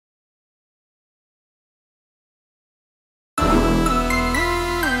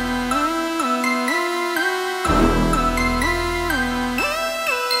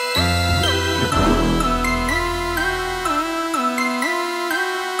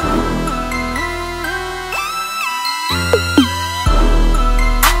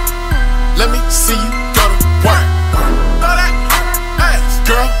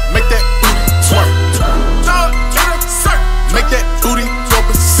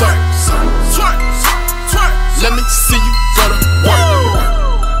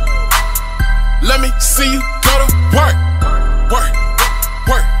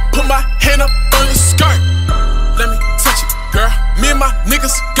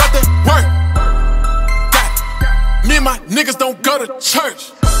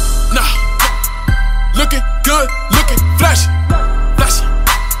church. Nah, looking good, looking flashy, flashy,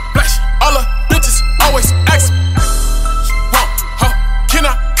 flashy. All the bitches always ask me, can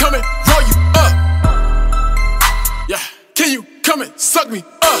I come and roll you up? Yeah, can you come and suck me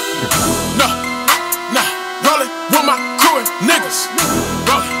up? No, nah, rollin' with my crew and niggas.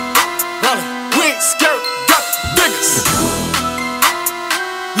 Rollin', rollin', we ain't scared, got niggas.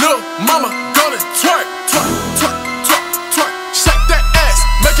 Lil' mama gonna twerk, twerk, twerk, twerk, twerk. Shake that ass,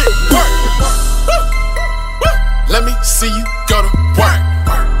 make it work. Woo, woo. Let me see you go to work.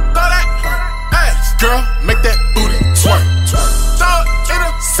 Throw that ass, girl, make that booty twerk. Throw it in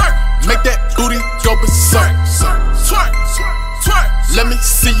a circle, make that booty go berserk. Twerk, twerk. Let me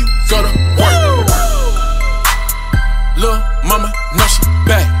see you go to work. Lil' mama, know she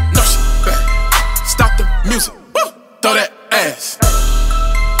bad, know she bad. Stop the music, woo. Throw that ass.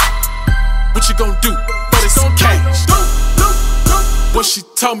 What you gon' do for this cash? What she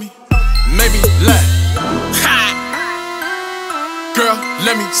told me made me laugh. Girl,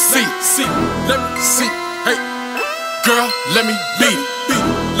 let me see, let me see. Hey, girl, let me beat it,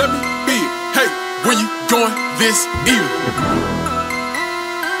 let me beat it. Hey, where you going this evening?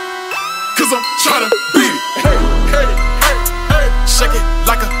 Cause I'm tryna beat it. Hey, hey, hey, hey. Shake it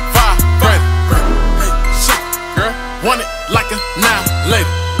like a vibrator. Hey, shake it, girl. Want it like a 9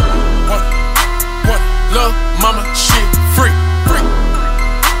 later. Want it. Lil' mama, shit free, free,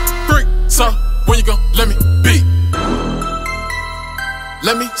 free. So, when you gon' let me be?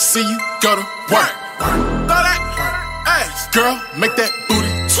 Let me see you go to work. Throw that ass, girl, make that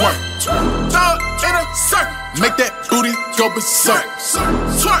booty twerk. Throw it in a circle, make that booty go berserk.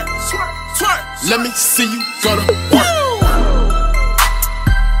 Twerk, twerk. Let me see you go to work.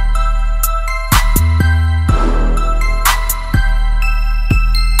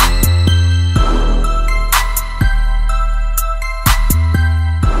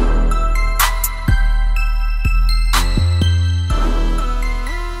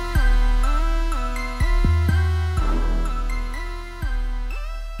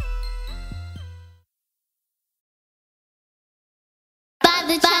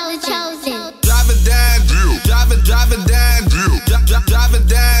 Drive it down, Drew. Drive it down, Drew. Drive it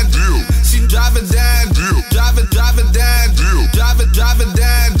down, Drew. She drive it down, Drew. Drive it down, Drew. Drive it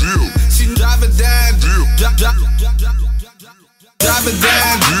down, Drew. She drive it down, Drew. Drive it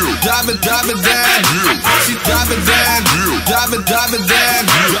down, Drew. Drive it down, Drew. She drive it down, Drew. Drive it down,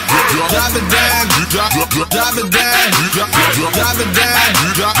 Drew. Drive it down, Drew. Drive it down, Drew. Drive it down, Drew. Drive it down,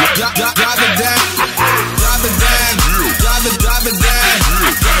 Drew. Drive it down, Drew. Drive it down,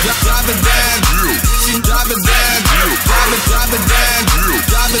 Drew. Drive it down, Drew. She drive it down, Drew. Drive it down, Drew.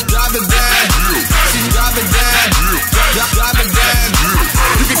 Drive it down, Drew. She drive it down, Drew. Drive it down, Drew.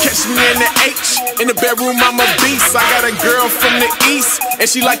 You can catch me in the H, in the bedroom I'm a beast. I got a girl from the east, and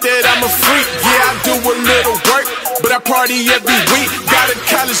she like that I'm a freak. Yeah, I do a little work, but I party every week. Got a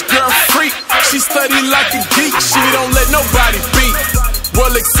college girl freak, she study like a geek. She don't let nobody beat,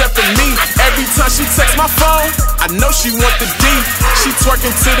 well except for me. Every time she texts my phone, I know she want the D. She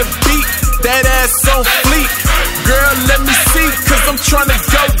twerking to the beat, that ass on fleek. Girl, let me see, cause I'm tryna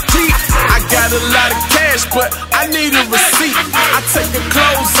go deep. I got a lot of cash, but I need a receipt. I take her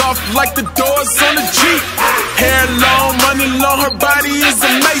clothes off like the doors on the Jeep. Hair long, money long, her body is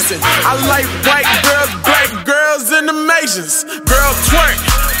amazing. I like white girls, black girls, and Asians. Girl,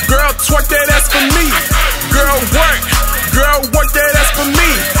 twerk that ass for me. Girl, work that ass for me.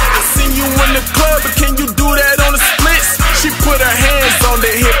 I seen you in the club, but can you do that on the splits? She put her hands on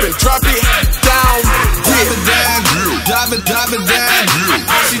the hip and drop it down. Drive it down, Drew. Drive it down, Drew.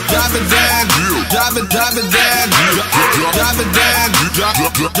 She drive it down, Drew. Drive it down, Drew. Drive it down, Drew.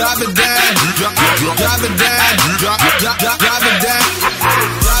 Drive it down, Drew. Drive it down, Drew. Drive it down, Drew. Drive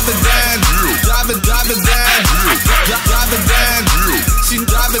it down, Drew. Drive it down, Drew. Drive it down, Drew. She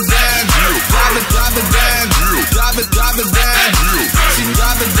drive it down, Drew. Drive it down, Drew. Drive it down, Drew. She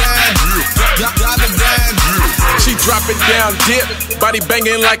drive it down, Drew. Drive it down, Drew. She drop it down, dip, body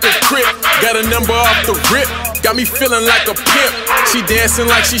banging like a crip. Got a number off the rip, got me feeling like a pimp. She dancing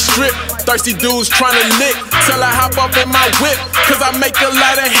like she stripped, thirsty dudes trying to lick. Tell her hop up in my whip, cause I make a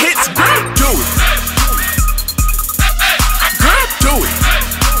lot of hits. Girl, do it. Girl, do it.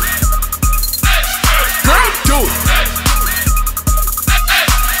 Girl, do it.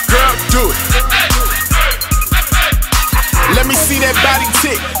 Girl, do it. Let me see that body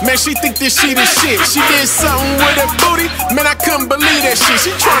tick. Man, she think that she the shit. She did something with her booty. Man, I couldn't believe that shit.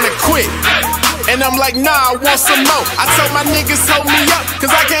 She tryna quit. And I'm like, nah, I want some more. I told my niggas hold me up,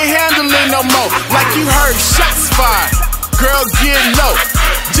 cause I can't handle it no more. Like you heard, shots fired. Girl, get low.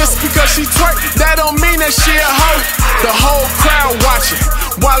 Just because she twerk, that don't mean that she a hoe. The whole crowd watching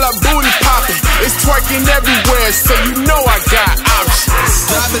while I booty popping. It's twerking everywhere, so you know I got options.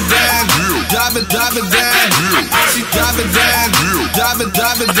 Drop it down, drop it down. She drop it down, drop it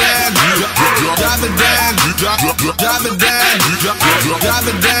down. Drop it down, drop it down. Drop it down, drop it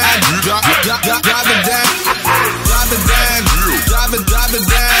down. Drop it down, drop it down. Drop it down, drop it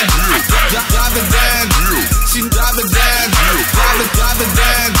down. Drop it down, she drop it down. Drop it down, drop it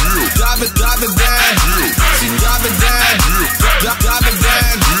down. She drop it down, drop it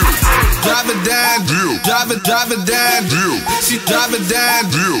down. Drop it down, drop it down. She drop it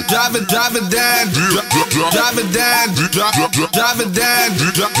down, drop it down. Drop it down,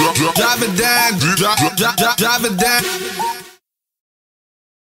 drop it down. Drop it down, drop it down.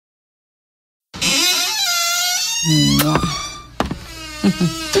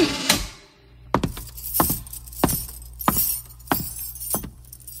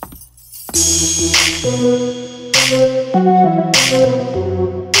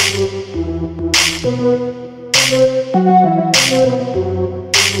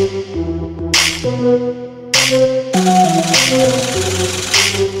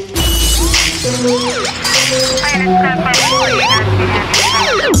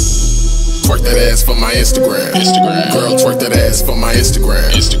 Twerk that ass for my Instagram. Girl, twerk that ass for my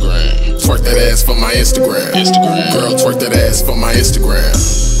Instagram. Twerk that ass for my Instagram. Girl, twerk that ass for my Instagram.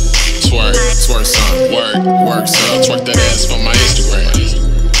 Twerk son, work son, twerk that ass for my Instagram.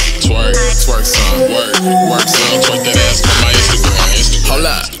 Twerk son, work son, twerk that ass for my Instagram. Hold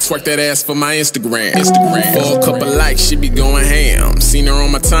up, twerk that ass for my Instagram. For a couple likes, she be going ham. Seen her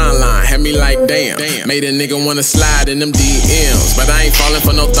on my timeline, had me like damn. Made a nigga wanna slide in them DMs, but I ain't falling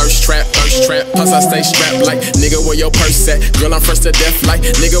for no thirst trap. Plus I stay strapped like nigga, where your purse at? Girl, I'm fresh to death like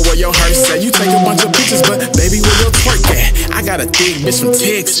nigga, where your hearse at? You take a bunch of pictures, but baby, where your twerk at? I got a thick bitch from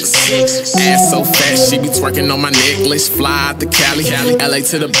Texas. Ass so fat, she be twerking on my necklace. Fly out to Cali, LA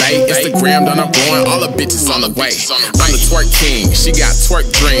to the Bay. Instagram done, I'm going, all the bitches on the way. I'm the twerk king, she got twerk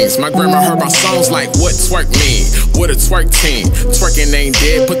dreams. My grandma heard my songs like what twerk mean. What a twerk team, twerking ain't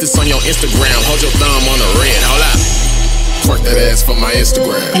dead. Put this on your Instagram, hold your thumb on the red. Hold up. Twerk that ass for my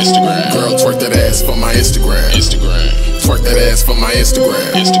Instagram. Girl, twerk that ass for my Instagram. Twerk that ass for my Instagram.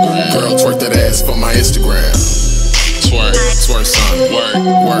 Girl, twerk that ass for my Instagram. Twerk son,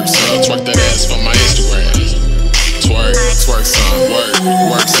 work son, twerk that ass for my Instagram. Twerk son,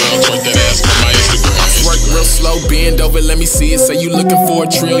 work son, twerk that ass for my Instagram. Twerk real slow, bend over, let me see it. Say you looking for a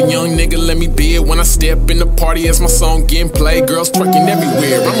Trill, young nigga, let me be it. When I step in the party as my song getting played, girls twerking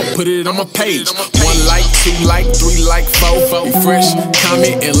everywhere. I'ma put it on my page. 1 like, 2 like, 3 like, 4. Refresh,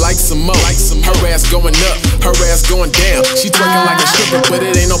 comment, and like some more. Her ass going up, her ass going down. She twerking like a stripper, but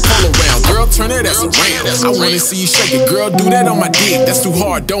it ain't no pole around. Girl, turn that ass around. I wanna see you shake it. Girl, do that on my dick. That's too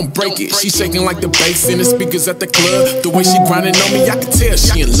hard, don't break it. She shaking like the bass in the speakers at the club. The way she grinding on me, I can tell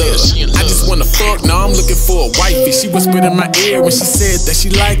she in love. I just wanna fuck, now I'm looking for a wifey. She whispered in my ear when she said that she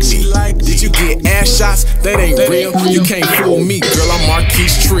liked me. Did you get ass shots? That ain't real. You can't fool me, girl, I'm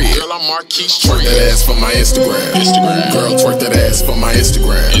MarQuis Trill. Twerk that ass for my Instagram. Girl, twerk that ass for my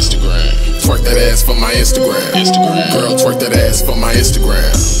Instagram. Twerk that ass for my Instagram. Girl, twerk that ass for my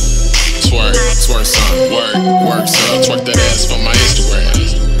Instagram. Twerk son, work son, twerk that ass for my Instagram.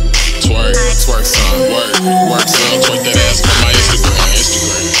 Twerk son, work son, twerk that ass for my Instagram.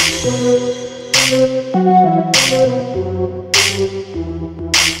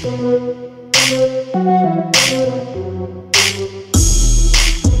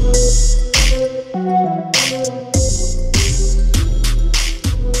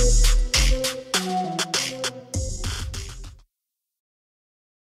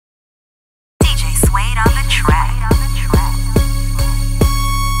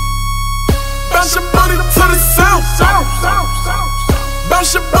 Bounce your booty to the sound.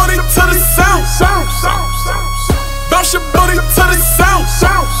 Bounce your booty to the sound. Bounce your booty to the sound.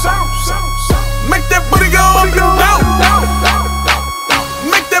 Make that booty go up and down.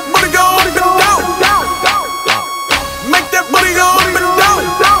 Make that booty go up and down. Make that booty go up and down.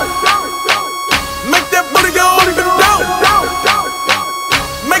 Make that booty go up and down.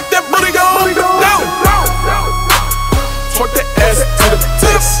 Make that booty go up and down. Twerk that ass to the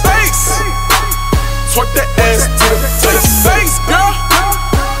face. Twerk that ass to the face, girl.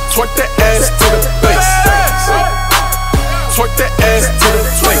 Twerk that ass to the face. Twerk that ass to the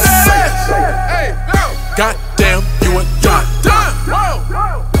face. Goddamn, you a dime.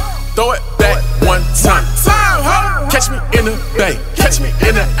 Throw it back one time. Catch me in the bay, catch me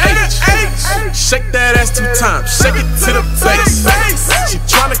in the H. Shake that ass 2 times, shake it to the face. She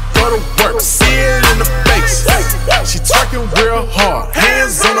tryna go to work, see it in the face. She twerking real hard,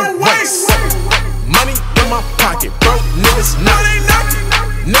 hands on her waist. Money in my pocket, bro, it's not.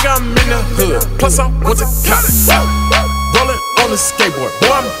 Nigga, I'm in the hood, plus I went to college. Rolling on the skateboard,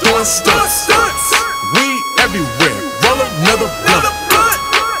 boy, I'm doing stunts. Weed everywhere, roll another blunt.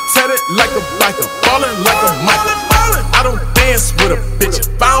 Tatted like a biker, ballin' like a Michael. I don't dance with a bitch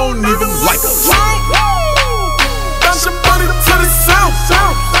if I don't even like her. Bounce your booty to the sound.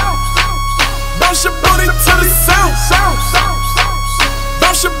 Bounce your booty to the sound.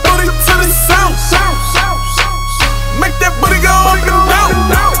 Bounce your booty to the sound. Make that booty go up and down.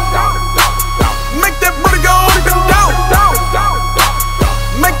 Make that booty go up and down.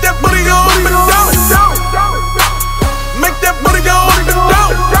 Make that booty go up and down. Make that booty go up and down.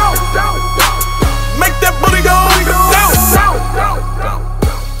 Make that booty go up and down.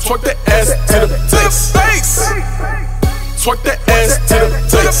 Twerk that ass to the face. Twerk that ass to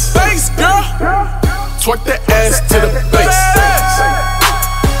the face, girl. Twerk that ass to the face.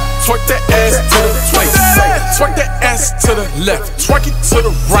 Twerk that ass to the face. Twerk that ass to the left. Twerk it to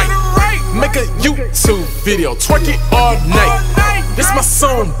the right. Make a YouTube video. Twerk it all night. This my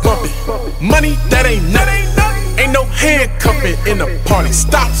song bumping. Money that ain't nothing. Ain't no handcuffing in the party.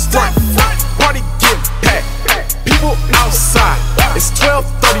 Stop front. Party get packed. People outside. It's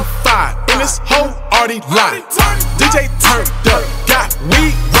 12:35 in this whole already line. DJ turned up, got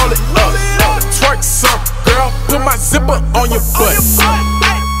weed, roll it up. Twerk some, girl, put my zipper on your butt.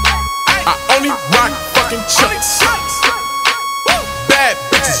 I only rock fucking chucks. Bad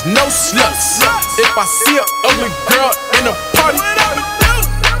bitches, no sluts. If I see an ugly girl in a party,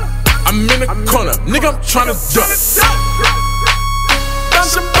 I'm in the corner, nigga, I'm tryna duck.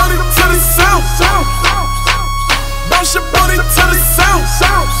 Bounce your booty to the sound. Bounce your booty to the sound.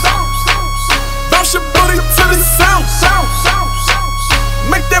 Bounce your booty to the sound.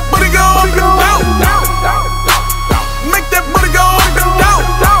 Make that booty go up and down. Make that booty go up and down.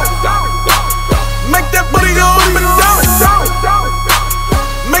 Make that booty go up and down.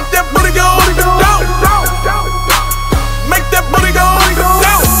 Make that booty go up and down. Make that booty go up and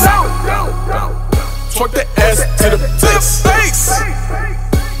down. Twerk that ass to the face.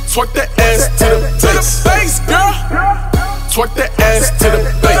 Twerk that ass to the face, girl. Twerk that ass to the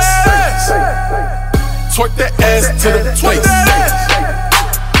face. Twerk that ass to the face.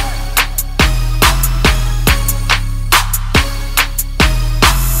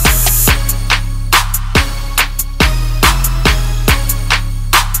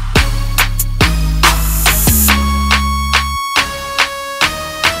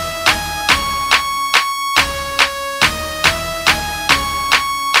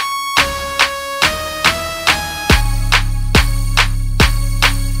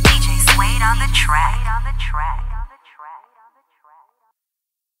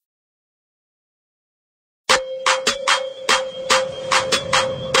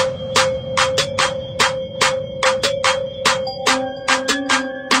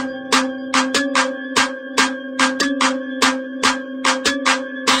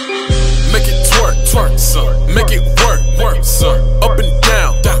 Twerk, son, make it work, son. Up and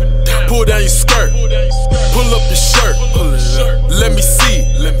down, pull down your skirt, pull up your shirt, let me see,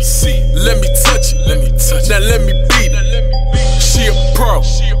 let me touch it, now let me beat it. She a pro,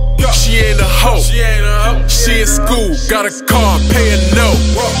 she ain't a hoe, she in school, got a car, paying no.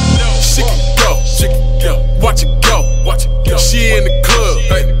 She can go, watch it go. She in the club,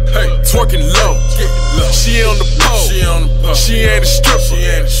 twerking low. She on the pole, she ain't a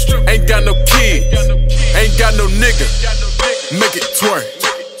stripper, ain't got no kids, ain't got no nigga. Make it twerk,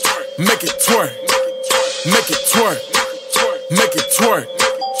 make it twerk, make it twerk, make it twerk.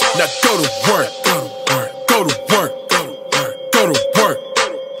 Now go to work, go to work, go to work,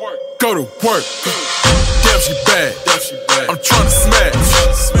 go to work. Damn, she bad, I'm tryna smash.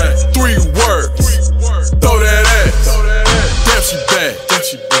 3 words, throw that ass. Damn, she bad,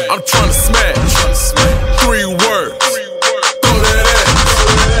 I'm tryna smash. 3 words, throw that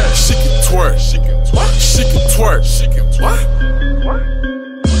ass. She can twerk, she can twerk,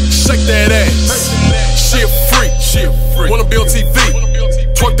 shake that ass. She a freak, wanna be on TV.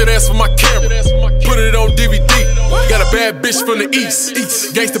 Twerk that ass for my camera, put it on DVD. Got a bad bitch from the east,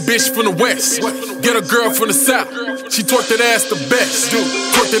 gangsta bitch from the west. Get a girl from the south, she twerk that ass the best.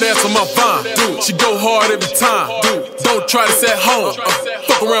 Twerk that ass on my vine, she go hard every time. Don't try this at home,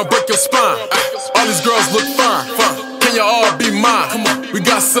 fuck around, break your spine. All these girls look fine, can y'all all be mine? Come on, we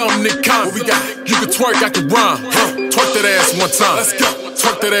got something in common. You can twerk, I can rhyme. Twerk that ass 1 time, let's go.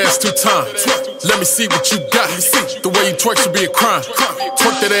 Twerk that ass 2 times. Let me see what you got. The way you twerk should be a crime.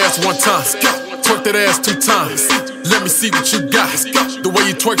 Twerk that ass 1 time. Twerk that ass 2 times. Let me see what you got. The way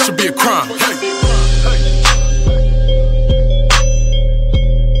you twerk should be a crime.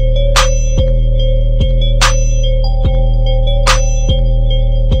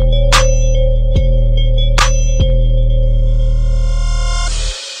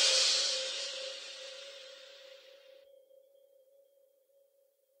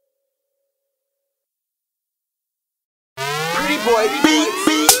 B-boy,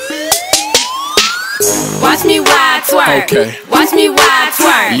 Watch me wide twerk. Okay. Watch me wide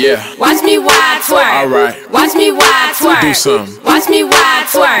twerk. Yeah. Watch me wide twerk. Alright. Watch me wide twerk. Do something. Watch me wide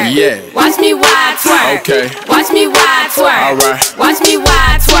twerk. Yeah. Watch me wide twerk. Okay. Watch me wide twerk. Alright. Watch me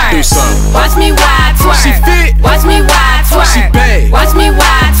wide twerk. Do something. Watch me wide twerk. She fit. Watch me wide twerk. She bad. Watch me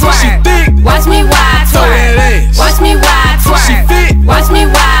wide twerk. She thick. Watch me wide Throw twerk. that ass. Watch me wide twerk. She fit. Watch me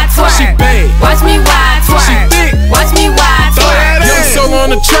wide twerk. She bad. Watch me wide twerk. She thick. Watch me wide Throw that twerk. ass. Young Solo on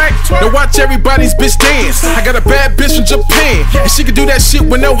the track. Now watch everybody's bitch dance. I got a bad bitch from Japan, and she can do that shit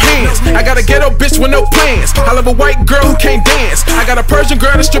with no hands. I got a ghetto bitch with no plans. I love a white girl who can't dance. I got a Persian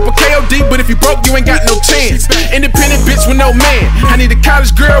girl that strip a KOD, but if you broke, you ain't got no chance. Independent bitch with no man. I need a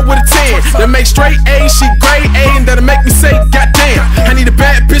college girl with a tan that make straight A, she grade A, and that'll make me say goddamn. I need a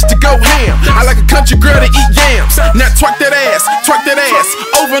bad bitch to go ham. I like a country girl to eat yams. Now twerk that ass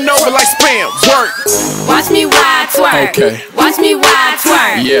over and over like spam. Work. Watch me wide twerk. Okay. Watch me wide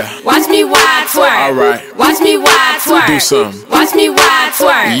twerk. Yeah. Watch me wide twerk. Alright. Watch me wide twerk. Do something. Watch me wide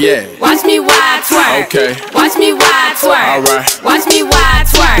twerk. Yeah. Watch me wide twerk. Okay. Watch me wide twerk. Alright. Watch me wide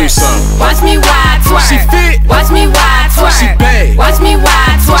twerk. Do something. Watch me wide twerk. She fit. Watch me wide twerk. She bad. Watch me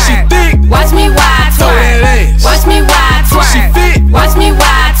wide twerk. She thick. Watch me wide Throw twerk. that ass. Watch me wide twerk. She fit. Watch me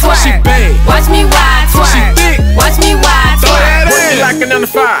wide twerk. She bad. Watch me wide twerk. She thick. Watch me wide Throw twerk. that ass. Like a 9 to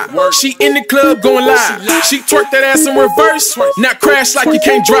 5. She in the club going live. She twerk that ass in reverse. Now crash like you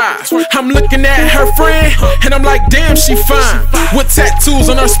can't drive. I'm looking at her friend, and I'm like, damn, she fine. With tattoos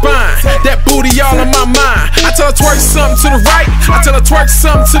on her spine. That booty all on my mind. I tell her twerk something to the right. I tell her twerk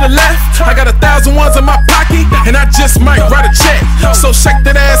something to the left. I got 1,000 ones in my pocket, and I just might write a check. So shake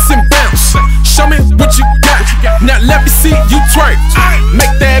that ass and bounce. Show me what you got. Now let me see you twerk.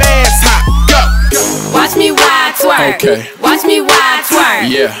 Make that ass hot. Go. Watch me wide twerk. Okay. Watch me wide twerk.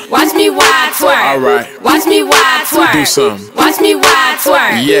 Yeah. Watch me wide twerk. Alright. Watch me wide twerk. Do something. Watch me wide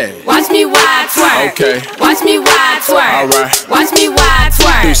twerk. Yeah. Watch me wide twerk. Okay. Watch me wide twerk. Alright. Watch me wide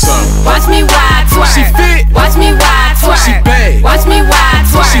twerk. Do something. Watch me wide twerk. She fit. Watch me wide twerk. She bad. Watch me wide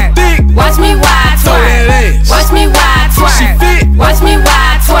twerk. She thick. Watch me wide Throw twerk. that ass. Watch me wide twerk. She fit. Watch me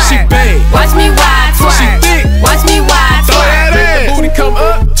wide twerk. She bad. Watch me wide twerk. She thick. Watch me wide Throw twerk. that ass. Make the booty come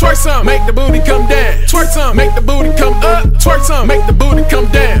up, twerk some. Make the booty come down, twerk some. Make the booty come up, twerk some. Make the booty come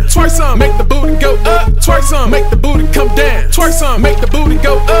down, twerk some. Make the booty go up, twerk some. Make the booty come down, twerk some. Make the booty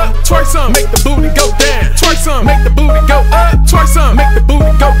go up, twerk some. Make the booty go down, twerk some. Make the booty go up, twerk some. Make the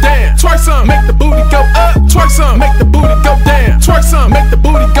booty go down, twerk some. Make the booty go up, twerk some. Make the booty go down, twerk some. Make the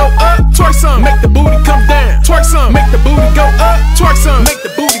booty go up, twerk some. Make the booty come down, twerk some. Make the booty go up, twerk some. Make the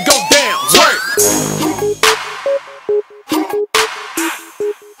booty go down, twerk.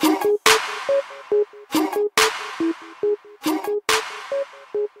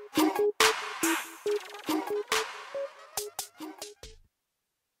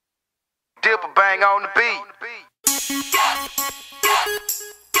 Dipper bang on the beat.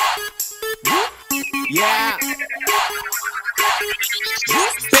 Yeah.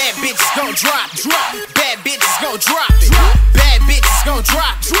 Bad bitches gon' drop. Bad bitches gon' drop it. Bad bitches gon'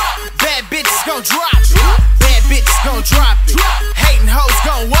 drop. Bad bitches gon' drop. Bad bitches gon' drop it. Hating hoes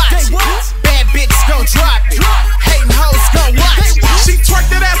gon' watch it. Bad bitches gon' drop it. Hating hoes gon' watch it. She twerk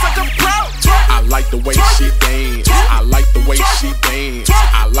that ass like a pro. I like the way she dance. I like the way she dance.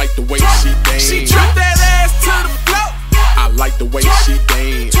 I like the way she dance. She drop that ass to the floor. I like the way she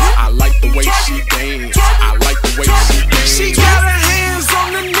dance. I like the way she dance. I like the way she dance. She got her hands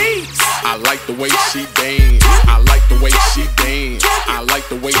on the knees. I like the way she dance. I like the way she dance. I like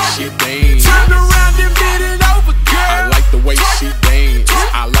the way she dance. Turn around and bend it over, girl. I like the way she dance.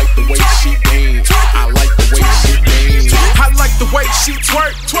 I like the way she dance. I like the way she dance. I like the way she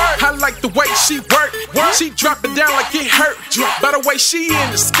twerk. I like the way she work. She drop it down like it hurt. By the way she in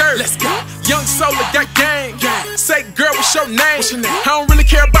the skirt. Let's go. Young Solo got gang. Say girl, what's your name? I don't really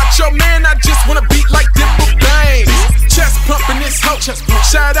care about your man. I just wanna beat like Dipper Bang. Chest pumping this hoe.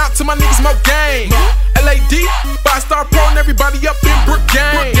 Shout out to my niggas, Mo Gang. LAD, 5-star pro and everybody up in Brook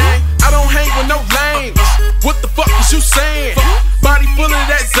Gang. I don't hang with no lames. What the fuck was you saying? Body full of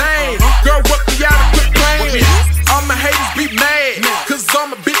that zane. Girl, work me out and quit playing. All my haters be mad, cause all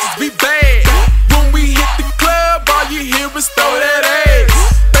my bitches be bad. When we hit the club, all you hear is throw that ass.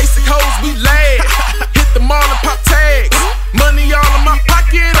 Basic hoes we lay. Hit the mall and pop tags. Money all in my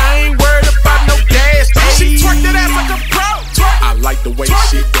pocket, I ain't worried about no gas. She twerk that ass like a pro. I like the way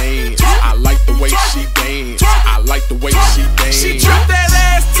she dance. I like the way she dance. I like the way she dance. She drop that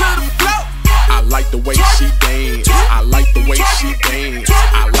ass to the floor. I like the way she dance. I like the way she dance.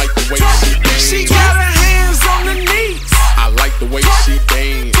 I like the way she dance. She got her hands on the knees. I like the way she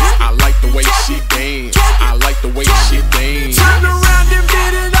dance. I like the way she dance. I like the way she dance.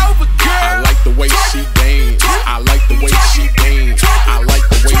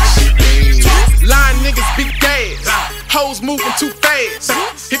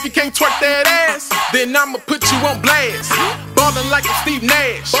 fast. If you can't twerk that ass, then I'ma put you on blast. Ballin' like I'm Steve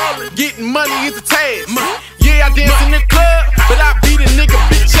Nash, getting money is a task. Yeah, I dance in the club, but I beat a nigga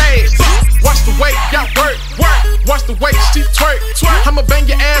bitch ass. Watch the way y'all work, watch the way she twerk. I'ma bang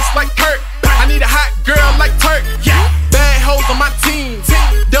your ass like Kurt. I need a hot girl like Twerk. Bad hoes on my team,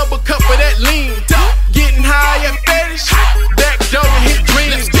 double cup of that lean. Getting high at fetish, back door and hit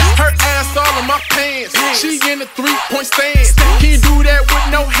dreams. Her ass all in my pants, she in the 3-point stance. Can't do that with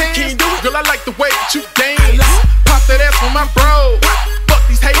no hands. Girl, I like the way that you dance. Pop that ass with my bro. Fuck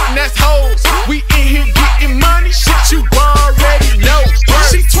these hating ass hoes. We in here getting money, shit you already know.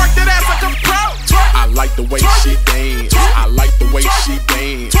 She twerk that ass like a pro. I like the way she dance. I like the way she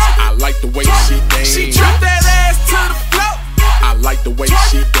dance. I like the way she dance. She drop that ass to the floor. I like the way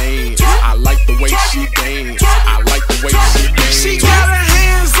she dance. I like the way she dance. I like the way she dance. She got her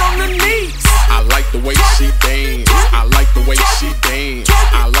hands on the knees. I like the way she dance. I like the way she dance.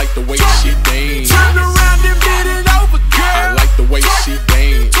 I like the way she dance. Turn around and bend it over, girl. I like the way she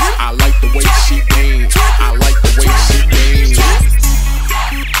dance. I like the way she dance. I like the way she dance.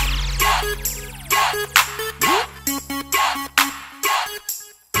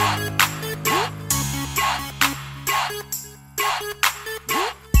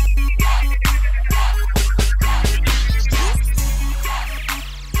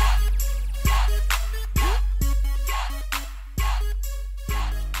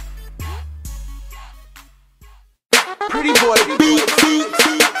 Pretty boy, beat.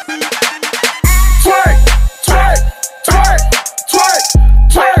 Twerk, twerk, twerk, twerk,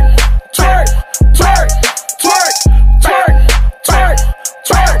 twerk, twerk, twerk, twerk, twerk, twerk,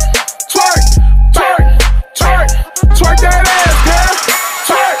 twerk, twerk, twerk, twerk, twerk that ass, girl.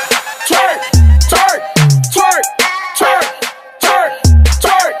 Twerk, twerk, twerk, twerk, twerk, twerk, twerk,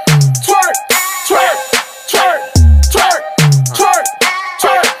 twerk, twerk, twerk, twerk, twerk,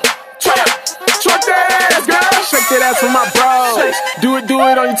 twerk, twerk, twerk that ass, girl. Shake that ass for my bros. Do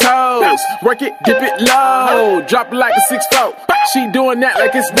it on your toes. Work it, dip it low. Drop it like a 6'4". She doing that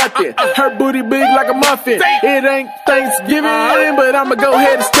like it's nothing. Her booty big like a muffin. It ain't Thanksgiving, but I'ma go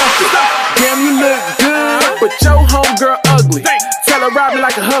ahead and stuff it. Damn, you look good, but your homegirl ugly. Tell her ride me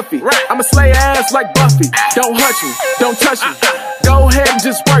like a huffy. I'ma slay her ass like Buffy. Don't hurt me, don't touch me. Go ahead and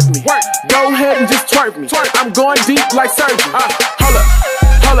just work me. Go ahead and just twerk me. I'm going deep like surgery. Hold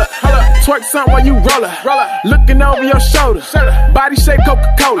up. Twerk something while you roll her. Looking over your shoulder. Body shape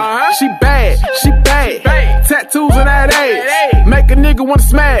Coca-Cola. She bad. Tattoos on that ass. Make a nigga wanna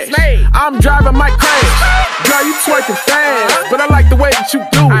smash. I'm driving my crash. Girl, you twerking fast, but I like the way that you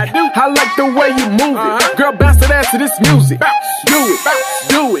do it. I like the way you move it. Girl, bounce that ass to this music.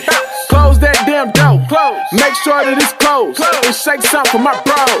 Do it. Close that damn door. Make sure that it's closed. And shake something for my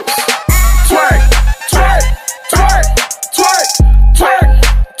bros. Twerk, twerk, twerk, twerk, twerk,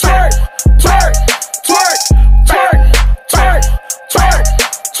 twerk, twerk, twerk, twerk, twerk, twerk,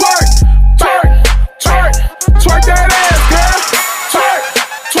 twerk, twerk, twerk, twerk that ass, girl. Twerk,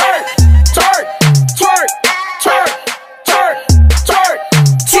 twerk, twerk, twerk, twerk, twerk, twerk,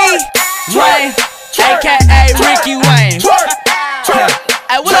 twerk, Wayne, aka Ricky Wayne. twerk, twerk.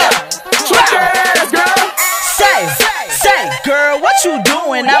 Hey, what up? Twerk that ass, girl. Say, girl, what you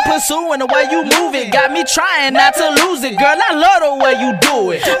doing? I'm pursuing the way you move it. Got me trying not to lose it. Girl, I love the way you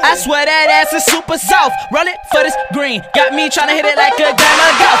do it. I swear that ass is super soft. Roll it for this green. Got me trying to hit it like a game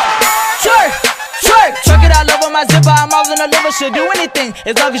of golf. Twerk it all over my zipper. I'm all in the liver. Should do anything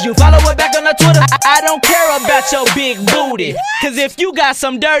as long as you follow it back on the Twitter. I don't care about your big booty. Cause if you got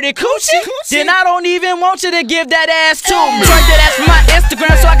some dirty coochie, then I don't even want you to give that ass to me. Twerk that ass for my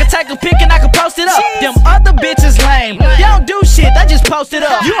Instagram so I can take a pic and I can post it up. Them other bitches lame. They don't do shit, they just post it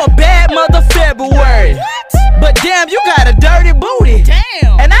up. You a bad mother February. But damn, you got a dirty booty.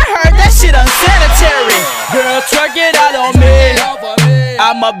 And I heard that shit unsanitary. Girl, twerk it out on me.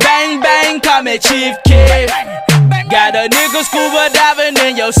 I'm a bang bang, call me Chief Kid. Got a nigga scuba diving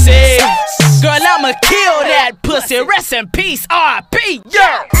in your sea. Girl, I'ma kill that pussy. Rest in peace, R.I.P.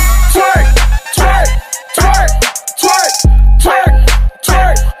 Yeah. Twerk, twerk, twerk, twerk, twerk,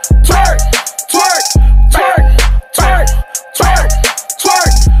 twerk, twerk, twerk, twerk, twerk, twerk,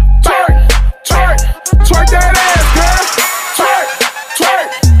 twerk, twerk, twerk, twerk that ass, girl. Twerk, twerk,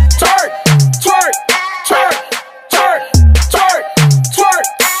 twerk, twerk, twerk, twerk, twerk, twerk,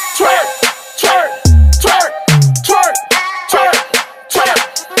 twerk, twerk, twerk, twerk, twerk, twerk,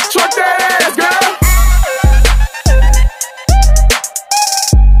 twerk that ass, girl.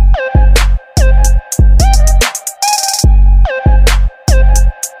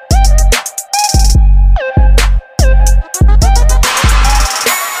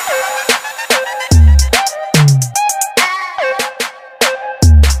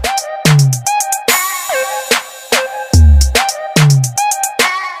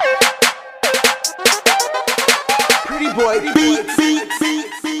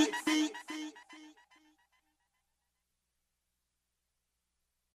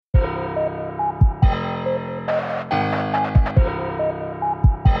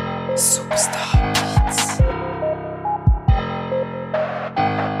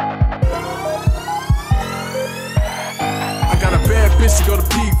 bitch to go to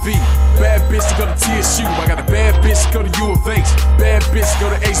PV, bad bitch to go to TSU. I got a bad bitch to go to U of H, bad bitch to go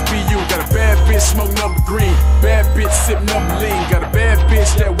to HBU. Got a bad bitch smoking up the green, bad bitch sipping up the lean. Got a bad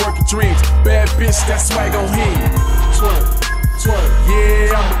bitch that working dreams, bad bitch that swag on him. Twerk, twerk,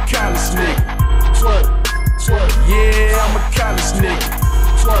 yeah, I'm a college nigga. Twerk, twerk, yeah, I'm a college nigga.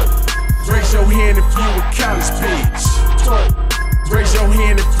 Twerk, raise your hand if you a college bitch. Twerk, raise your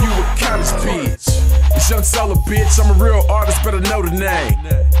hand if you a college bitch. It's Young Solo, bitch, I'm a real artist, better know the name.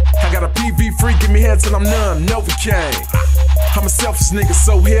 I got a PV freak, give me head till I'm numb, Novocaine. I'm a selfish nigga,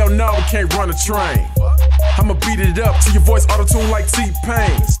 so hell no, we can't run a train. I'ma beat it up till your voice auto-tune like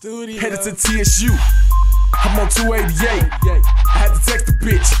T-Pain. Headed to TSU, I'm on 288. I had to text the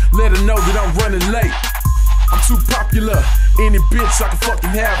bitch, let her know that I'm running late. I'm too popular, any bitch I can fucking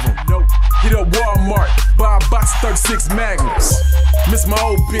have them. Hit up Walmart, buy a box of 36 Magnums. Miss my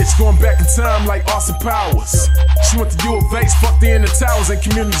old bitch, going back in time like Austin Powers. She went to U of H, fucked her in the towers and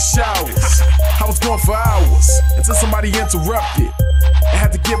community showers. I was going for hours, until somebody interrupted. I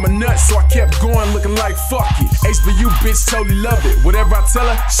had to get my nuts, so I kept going looking like fuck it. HBU bitch totally love it. Whatever I tell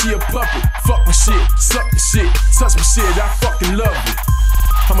her, she a puppet. Fuck my shit, suck my shit, touch my shit, I fucking love it.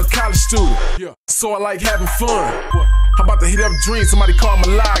 I'm a college student, so I like having fun. I'm about to hit up dreams, somebody call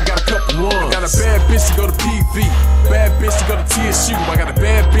my line, got a couple ones. Got a bad bitch to go to PV, bad bitch to go to TSU. I got a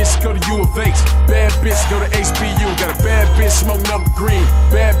bad bitch to go to U of H, bad bitch to go to HBU. Got a bad bitch smoking up the green,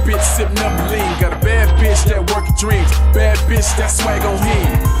 bad bitch sipping up the lean. Got a bad bitch that working dreams, bad bitch that swag on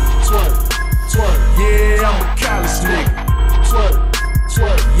him. Twerk, twerk, yeah, I'm a college nigga. Twerk,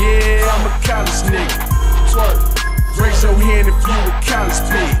 twerk, yeah, I'm a college nigga. Twerk. Raise your hand if you a college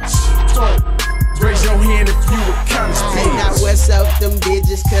bitch. Twerk. Raise your hand if you a college bitch. Hey, now what's up them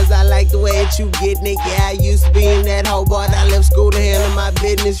digits? Cause I like the way that you getting it. Yeah, I used to be in that whole boy. I left school to handle my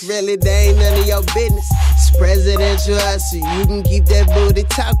business. Really, they ain't none of your business. It's presidential hustle. You can keep that booty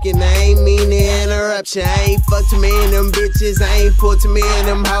talking. I ain't mean to interrupt you. I ain't fucked me in them bitches. I ain't put me in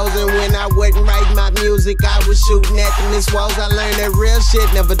them hoes. And when I wasn't writing my music, I was shooting at the Miss Walls. I learned that real shit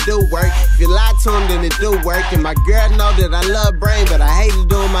never do work. If you lie to them, then it do work. And my girl know that I love brain, but I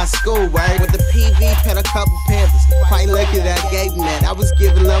hated doing my schoolwork. With the PV, pet a couple Panthers. Quite lucky that I gave them that. I was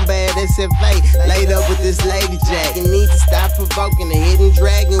giving them bad SFA. Laid up with this lady Jack. You need to stop provoking. The hidden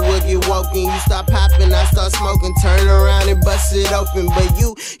dragon will get woken. You start popping, I start smoking. Turn around and bust it open. But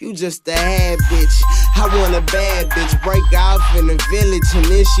you just a bad bitch. I want a bad bitch. Break off in the village and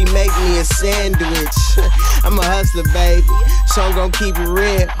then she make me a sandwich. I'm a hustler, baby, so I'm gon' keep it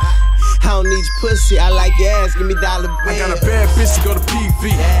real. I don't need your pussy, I like your ass, give me dollar bill. I got a bad bitch to go to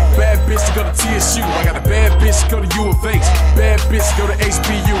PV, bad bitch to go to TSU. I got a bad bitch to go to U of H, bad bitch to go to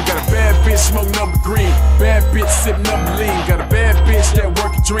HBU. Got a bad bitch smoking up the green, bad bitch sipping up the lean. Got a bad bitch that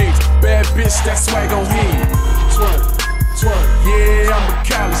working dreams, bad bitch that swag on him. Twerk, twerk, yeah, I'm a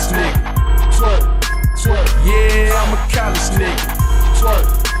college nigga. Twerk, twerk, yeah, I'm a college nigga. Twerk,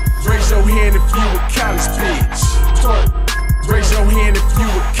 raise your hand if you a college bitch. Twerk. Raise your hand if you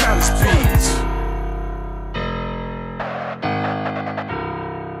a college bitch.